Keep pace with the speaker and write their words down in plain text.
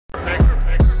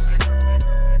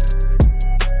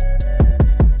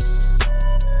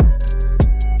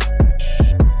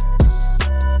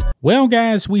Well,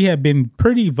 guys, we have been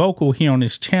pretty vocal here on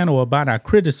this channel about our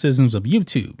criticisms of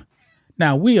YouTube.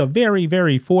 Now, we are very,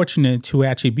 very fortunate to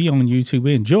actually be on YouTube.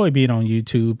 We enjoy being on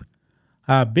YouTube.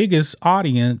 Our biggest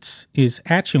audience is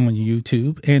actually on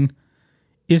YouTube, and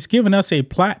it's given us a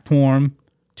platform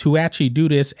to actually do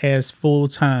this as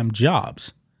full-time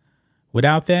jobs.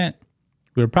 Without that,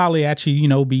 we'll probably actually,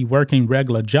 be working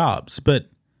regular jobs. But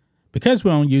because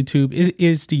we're on YouTube, it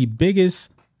is the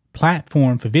biggest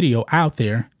platform for video out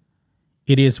there.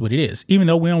 It is what it is, even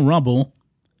though we're on Rumble,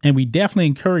 and we definitely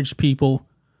encourage people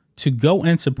to go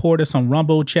and support us on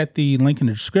Rumble. Check the link in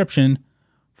the description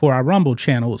for our Rumble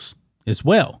channels as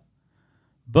well.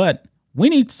 But we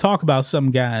need to talk about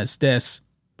something, guys, that's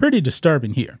pretty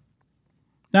disturbing here.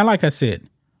 Now, like I said,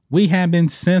 we have been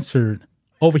censored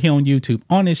over here on YouTube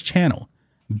on this channel.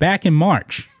 Back in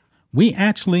March, we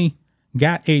actually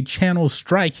got a channel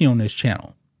strike here on this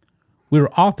channel. We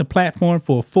were off the platform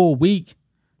for a full week.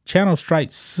 Channel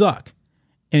strikes suck.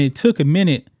 And it took a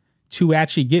minute to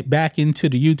actually get back into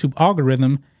the YouTube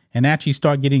algorithm and actually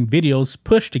start getting videos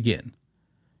pushed again.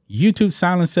 YouTube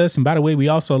silenced us. And by the way, we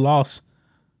also lost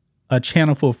a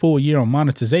channel for a full year on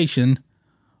monetization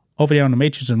over there on the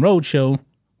Matrix and Roadshow,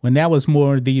 when that was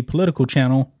more the political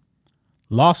channel.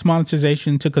 Lost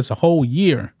monetization, took us a whole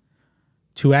year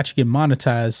to actually get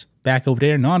monetized back over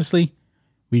there. And honestly,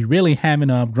 we really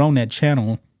haven't grown that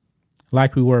channel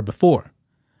like we were before.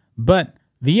 But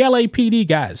the LAPD,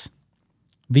 guys,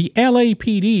 the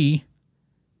LAPD,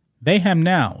 they have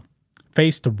now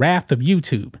faced the wrath of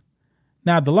YouTube.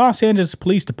 Now, the Los Angeles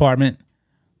Police Department,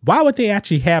 why would they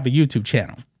actually have a YouTube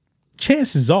channel?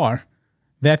 Chances are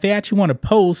that they actually want to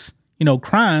post,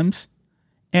 crimes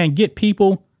and get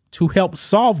people to help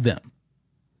solve them.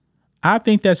 I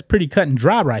think that's pretty cut and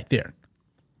dry right there.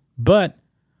 But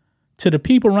to the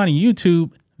people running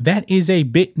YouTube, that is a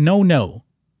big no-no.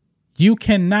 You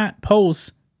cannot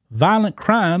post violent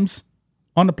crimes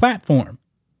on the platform.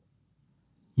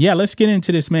 Yeah, let's get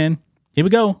into this, man. Here we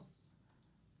go.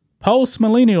 Post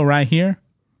Millennial right here.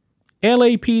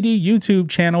 LAPD YouTube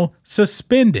channel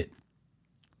suspended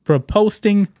for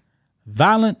posting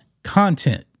violent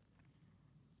content.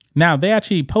 Now, they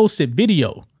actually posted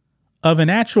video of an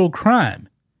actual crime.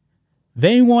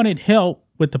 They wanted help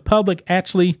with the public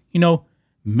actually,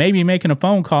 maybe making a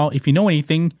phone call, if you know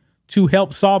anything, to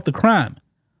help solve the crime.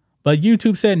 But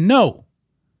YouTube said, no,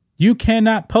 you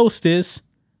cannot post this.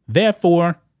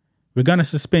 Therefore, we're going to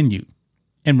suspend you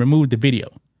and remove the video.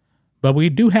 But we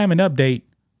do have an update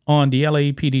on the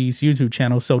LAPD's YouTube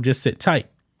channel, so just sit tight.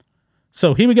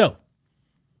 So here we go.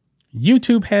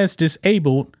 YouTube has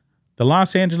disabled the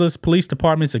Los Angeles Police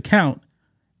Department's account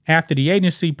after the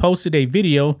agency posted a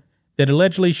video that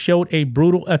allegedly showed a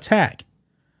brutal attack.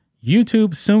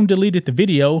 YouTube soon deleted the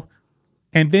video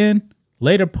and then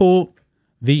later pulled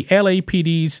the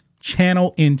LAPD's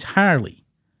channel entirely.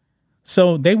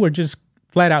 So they were just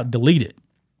flat out deleted.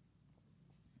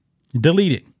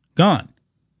 Deleted. Gone.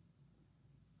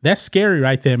 That's scary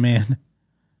right there, man.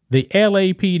 The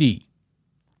LAPD.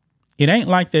 It ain't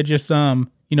like they're just,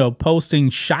 posting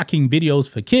shocking videos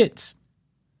for kids.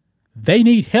 They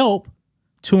need help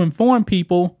to inform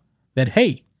people that,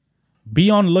 hey, be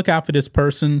on the lookout for this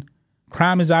person.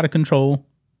 Crime is out of control.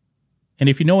 And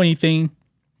if you know anything,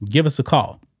 give us a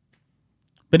call.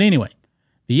 But anyway,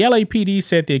 the LAPD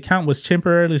said the account was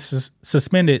temporarily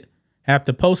suspended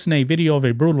after posting a video of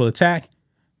a brutal attack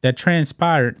that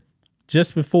transpired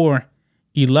just before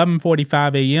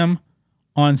 11:45 a.m.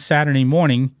 on Saturday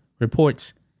morning,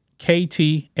 reports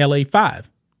KTLA5.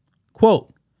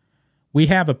 Quote, "We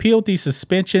have appealed the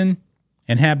suspension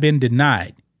and have been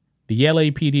denied," the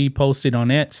LAPD posted on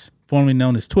X, formerly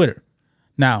known as Twitter.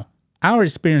 Now, our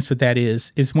experience with that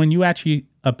is when you actually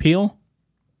appeal,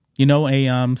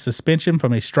 a suspension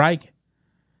from a strike,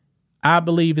 I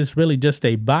believe it's really just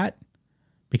a bot,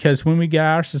 because when we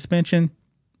got our suspension,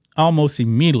 almost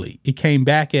immediately it came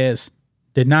back as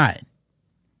denied.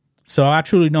 So I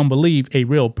truly don't believe a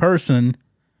real person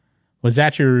was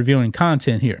actually reviewing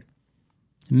content here.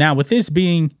 Now, with this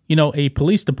being, a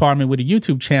police department with a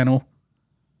YouTube channel,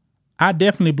 I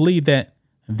definitely believe that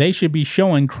they should be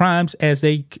showing crimes as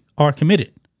they are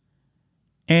committed.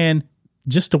 And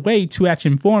just a way to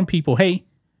actually inform people, hey,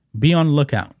 be on the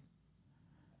lookout.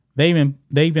 They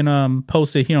even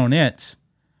posted here on X,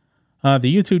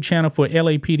 the YouTube channel for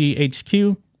LAPD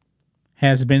HQ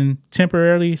has been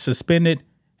temporarily suspended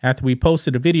after we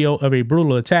posted a video of a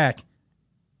brutal attack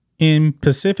in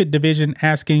Pacific Division,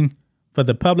 asking for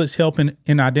the public's help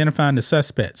in identifying the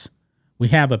suspects. We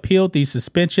have appealed the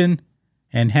suspension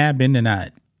and have been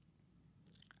denied.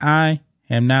 I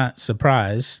am not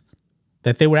surprised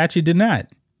that they were actually denied.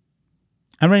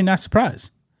 I'm really not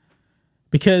surprised.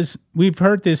 Because we've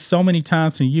heard this so many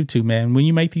times on YouTube, man. When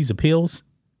you make these appeals,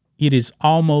 it is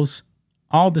almost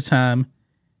all the time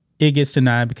it gets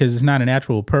denied because it's not an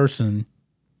actual person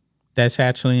that's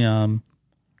actually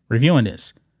reviewing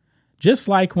this. Just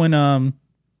like when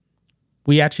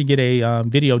we actually get a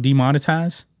video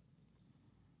demonetized,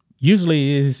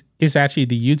 usually it's actually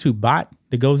the YouTube bot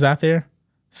that goes out there,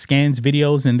 scans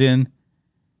videos, and then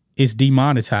it's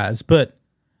demonetized. But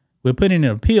we're putting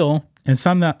an appeal, and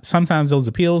sometimes those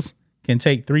appeals can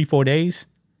take 3-4 days,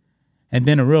 and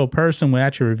then a real person will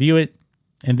actually review it,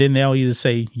 and then they'll either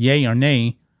say yay or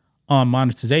nay on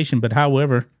monetization. But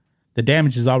however, the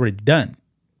damage is already done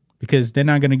because they're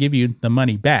not going to give you the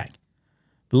money back.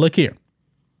 But look here.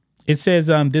 It says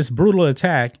this brutal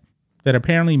attack that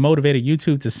apparently motivated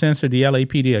YouTube to censor the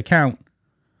LAPD account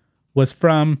was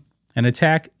from an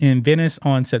attack in Venice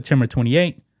on September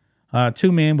 28.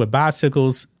 2 men with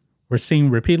bicycles were seen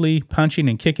repeatedly punching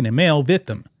and kicking a male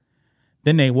victim.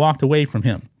 Then they walked away from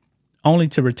him, only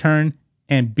to return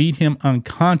and beat him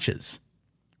unconscious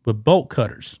with bolt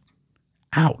cutters.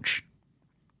 Ouch.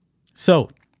 So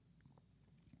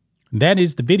that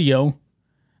is the video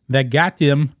that got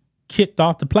them kicked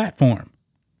off the platform.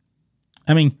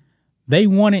 I mean, they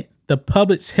wanted the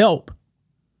public's help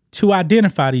to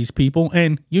identify these people,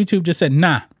 and YouTube just said,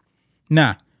 nah,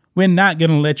 we're not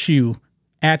going to let you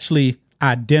actually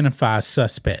identify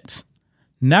suspects.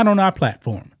 Not on our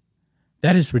platform.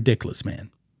 That is ridiculous,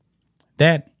 man.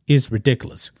 That is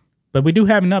ridiculous. But we do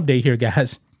have an update here,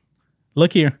 guys.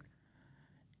 Look here.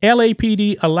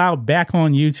 LAPD allowed back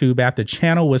on YouTube after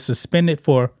channel was suspended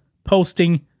for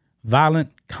posting violent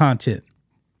content.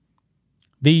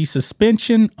 The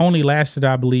suspension only lasted,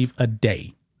 I believe, a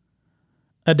day.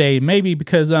 Maybe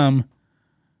because the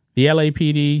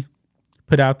LAPD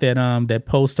put out that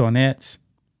post on X.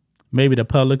 Maybe the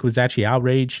public was actually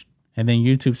outraged, and then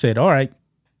YouTube said, all right,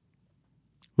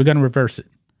 we're going to reverse it.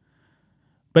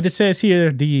 But it says here,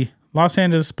 the Los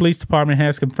Angeles Police Department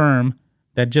has confirmed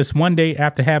that just one day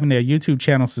after having their YouTube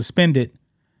channel suspended,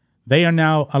 they are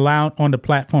now allowed on the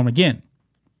platform again.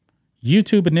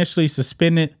 YouTube initially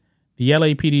suspended the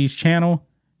LAPD's channel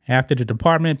after the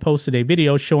department posted a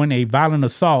video showing a violent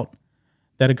assault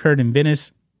that occurred in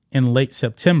Venice in late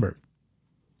September.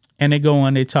 And they go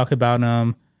on, they talk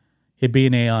about it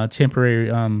being a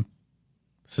temporary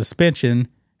suspension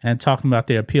and talking about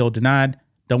their appeal denied.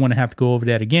 Don't want to have to go over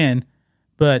that again.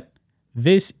 But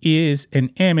this is an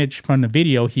image from the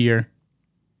video here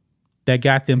that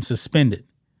got them suspended.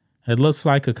 It looks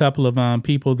like a couple of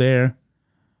people there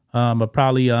are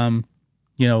probably,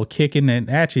 kicking, and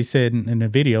actually said in the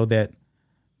video that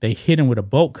they hit him with a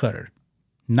bolt cutter,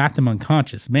 knocked him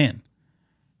unconscious. Man,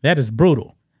 that is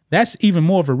brutal. That's even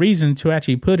more of a reason to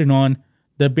actually put it on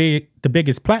the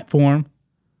biggest platform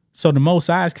so the most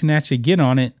eyes can actually get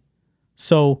on it.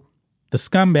 So the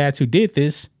scumbags who did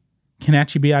this can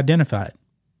actually be identified.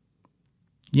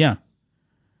 Yeah.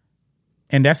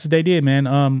 And that's what they did,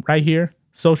 man. Right here,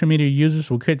 social media users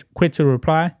were quick to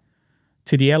reply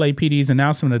to the LAPD's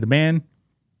announcement of the ban,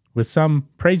 with some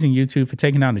praising YouTube for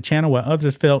taking down the channel, while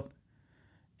others felt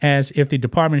as if the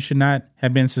department should not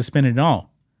have been suspended at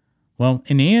all. Well,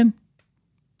 in the end,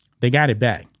 they got it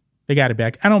back.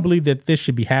 I don't believe that this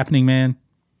should be happening, man.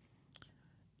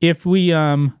 If we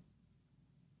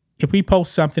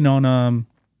post something on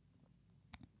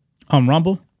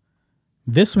Rumble,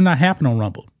 this would not happen on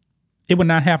Rumble. It would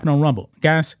not happen on Rumble.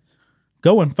 Guys,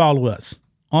 go and follow us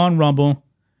on Rumble.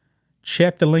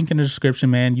 Check the link in the description,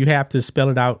 man. You have to spell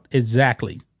it out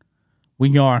exactly.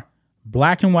 We are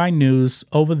Black and White News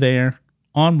over there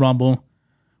on Rumble.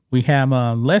 We have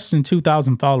less than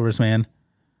 2,000 followers, man.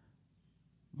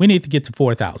 We need to get to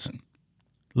 4,000.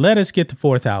 Let us get to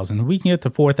 4,000. If we can get to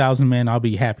 4,000, man, I'll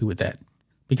be happy with that.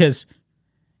 Because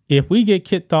if we get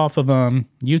kicked off of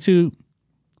YouTube,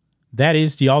 that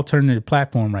is the alternative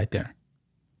platform right there.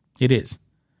 It is.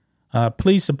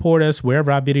 Please support us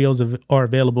wherever our videos are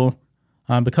available.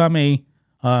 Become a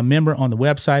member on the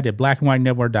website at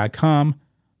blackandwhitenetwork.com.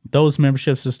 Those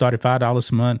memberships are start at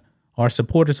 $5 a month. Or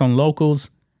support us on Locals.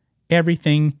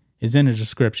 Everything is in the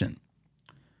description.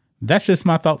 That's just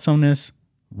my thoughts on this.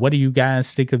 What do you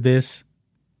guys think of this?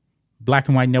 Black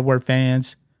and White Network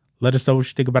fans, let us know what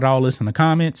you think about all this in the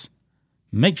comments.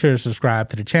 Make sure to subscribe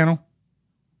to the channel.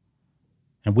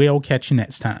 And we'll catch you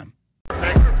next time.